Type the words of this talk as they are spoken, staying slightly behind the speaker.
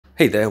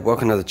Hey there,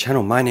 welcome to the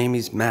channel. My name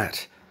is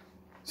Matt.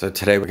 So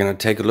today we're going to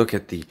take a look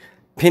at the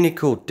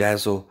Pinnacle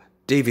Dazzle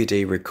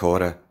DVD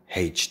Recorder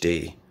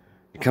HD.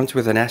 It comes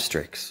with an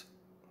asterisk.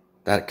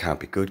 That can't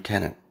be good,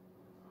 can it?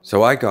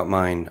 So I got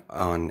mine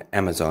on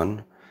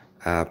Amazon.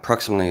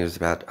 Approximately it was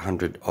about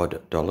 $100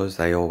 odd.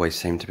 They always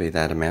seem to be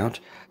that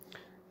amount.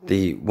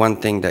 The one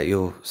thing that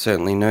you'll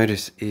certainly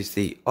notice is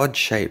the odd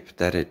shape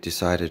that it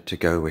decided to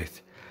go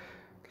with.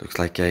 Looks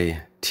like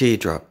a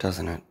teardrop,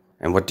 doesn't it?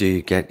 And what do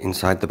you get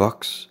inside the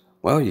box?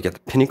 Well, you get the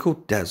Pinnacle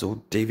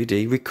Dazzle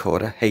DVD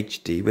Recorder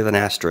HD with an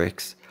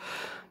asterisk,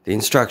 the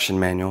instruction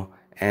manual,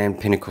 and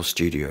Pinnacle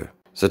Studio.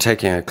 So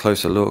taking a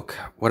closer look,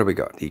 what do we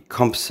got? The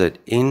composite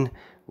in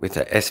with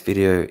the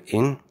S-Video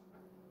in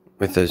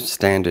with the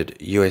standard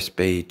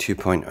USB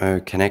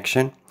 2.0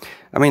 connection.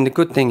 I mean, the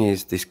good thing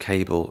is this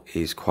cable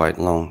is quite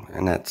long,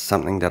 and that's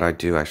something that I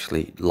do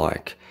actually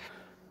like.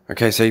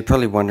 Okay, so you're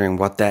probably wondering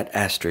what that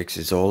asterisk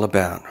is all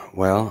about.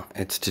 Well,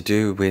 it's to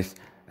do with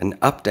an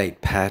update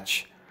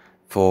patch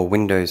for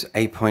Windows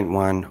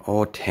 8.1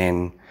 or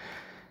 10,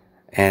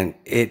 and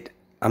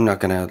I'm not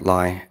gonna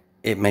lie,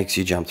 it makes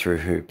you jump through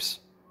hoops.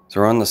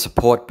 So we're on the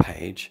support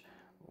page,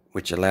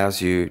 which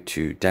allows you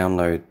to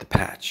download the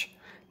patch.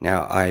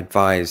 Now I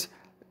advise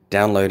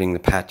downloading the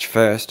patch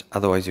first,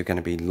 otherwise you're going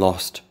to be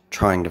lost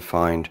trying to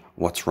find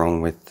what's wrong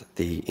with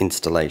the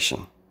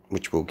installation,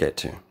 which we'll get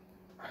to.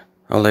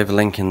 I'll leave a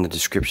link in the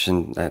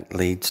description that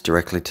leads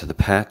directly to the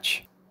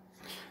patch.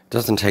 It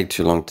doesn't take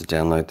too long to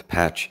download the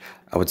patch.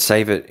 I would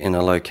save it in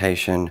a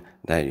location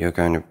that you're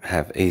going to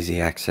have easy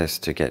access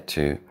to get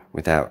to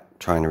without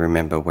trying to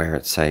remember where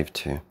it's saved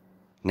to.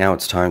 Now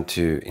it's time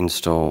to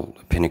install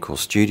the Pinnacle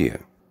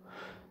Studio.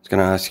 It's going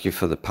to ask you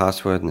for the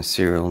password and the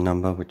serial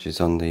number, which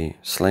is on the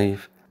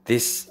sleeve.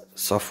 This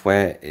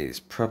software is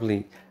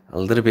probably a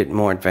little bit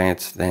more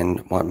advanced than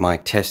what my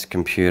test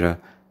computer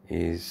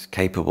is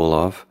capable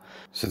of.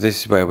 So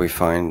this is where we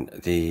find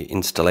the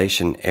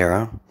installation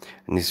error,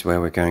 and this is where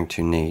we're going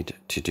to need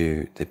to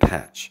do the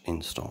patch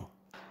install.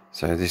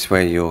 So this is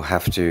where you'll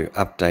have to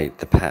update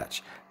the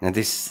patch. Now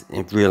this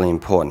is really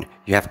important.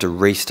 You have to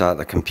restart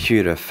the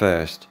computer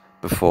first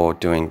before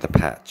doing the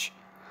patch.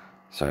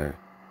 So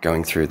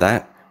going through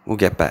that, we'll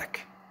get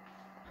back.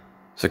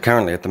 So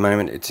currently at the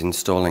moment it's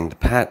installing the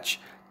patch.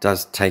 It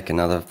does take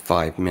another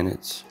 5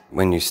 minutes.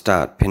 When you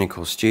start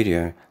Pinnacle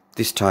Studio,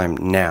 this time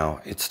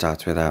now it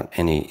starts without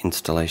any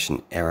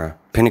installation error.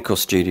 Pinnacle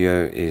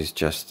Studio is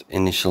just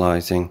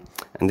initializing,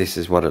 and this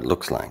is what it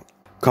looks like.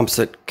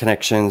 Composite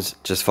connections,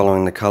 just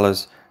following the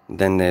colors.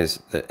 Then there's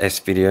the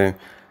S-Video.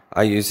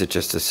 I use it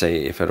just to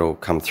see if it'll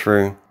come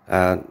through.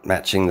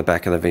 Matching the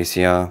back of the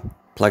VCR.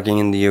 Plugging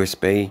in the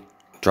USB,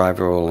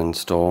 driver will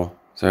install.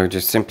 So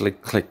just simply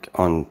click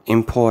on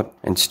import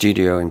and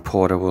Studio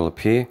Importer will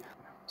appear.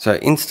 So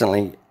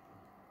instantly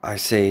I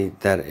see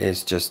that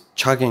it's just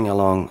chugging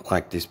along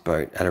like this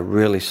boat at a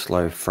really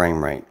slow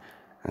frame rate.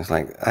 And it's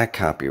like, that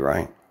can't be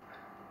right.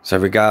 So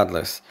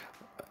regardless,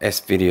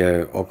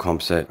 S-Video or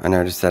composite, I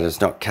noticed that it's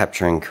not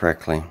capturing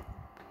correctly.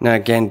 Now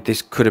again,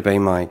 this could have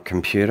been my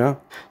computer,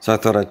 so I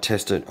thought I'd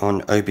test it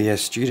on OBS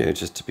Studio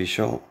just to be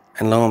sure.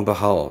 And lo and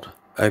behold,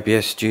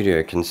 OBS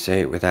Studio can see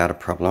it without a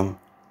problem,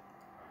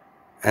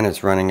 and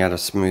it's running at a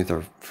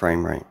smoother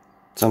frame rate.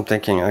 So I'm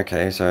thinking,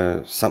 okay,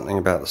 so something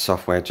about the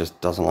software just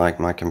doesn't like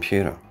my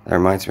computer. That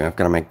reminds me, I've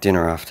got to make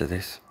dinner after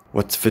this.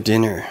 What's for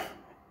dinner?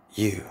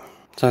 You.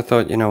 So I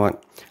thought, you know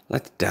what,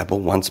 let's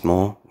dabble once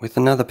more with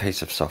another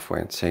piece of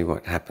software and see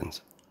what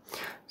happens.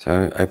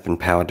 So open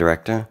Power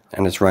Director,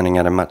 and it's running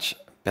at a much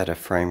better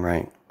frame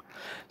rate.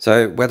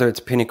 So whether it's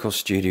Pinnacle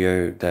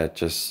Studio that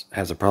just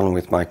has a problem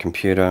with my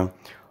computer,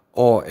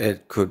 or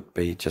it could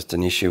be just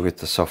an issue with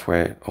the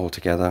software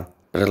altogether,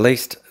 but at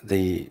least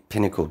the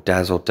Pinnacle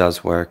Dazzle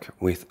does work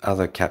with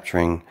other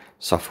capturing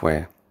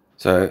software.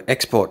 So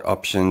export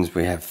options,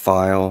 we have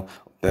file,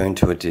 burn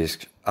to a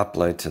disk,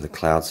 upload to the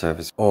cloud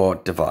service, or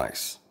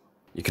device.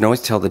 You can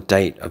always tell the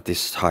date of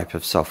this type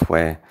of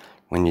software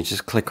when you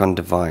just click on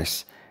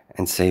device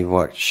and see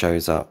what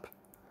shows up.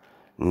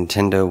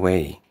 Nintendo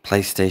Wii,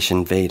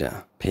 PlayStation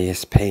Vita,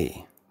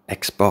 PSP,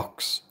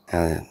 Xbox.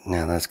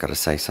 Now that's got to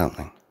say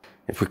something.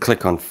 If we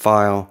click on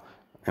file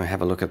and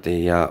have a look at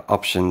the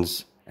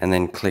options and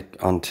then click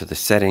onto the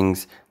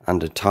settings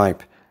under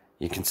type,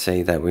 you can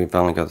see that we've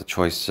only got the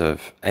choice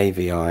of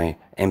AVI,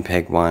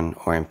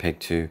 MPEG-1 or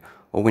MPEG-2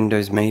 or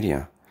Windows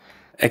Media.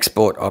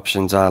 Export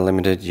options are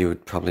limited. You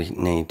would probably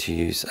need to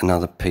use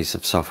another piece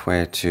of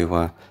software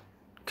to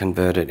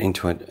convert it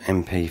into an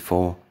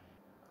MP4.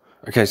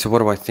 Okay, so what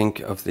do I think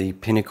of the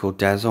Pinnacle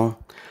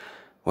Dazzle?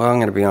 Well, I'm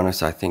going to be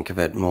honest, I think of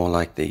it more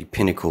like the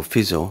Pinnacle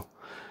Fizzle,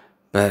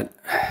 but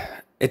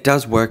it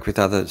does work with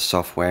other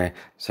software.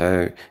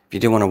 So if you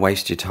do want to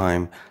waste your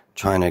time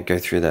trying to go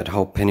through that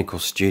whole Pinnacle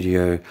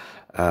Studio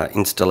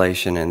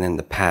installation and then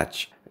the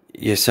patch,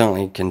 you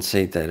certainly can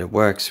see that it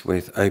works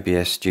with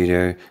OBS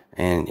Studio,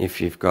 and if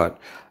you've got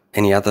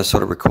any other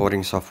sort of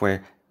recording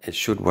software, it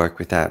should work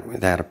with that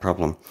without a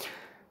problem.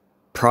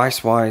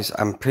 Price wise,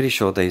 I'm pretty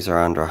sure these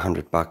are under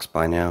 $100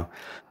 by now.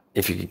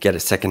 If you could get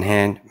it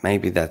secondhand,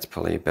 maybe that's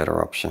probably a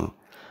better option.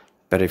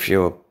 But if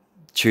you're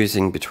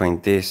choosing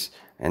between this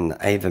and the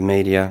Ava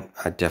Media,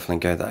 I'd definitely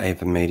go the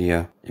Ava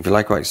Media. If you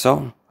like what you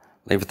saw,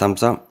 leave a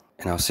thumbs up,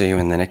 and I'll see you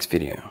in the next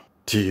video.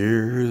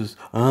 Tears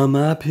on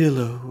my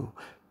pillow,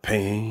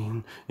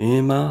 pain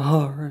in my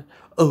heart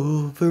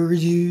over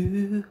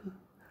you.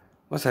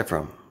 What's that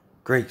from?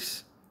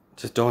 Grease.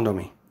 Just dawned on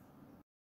me.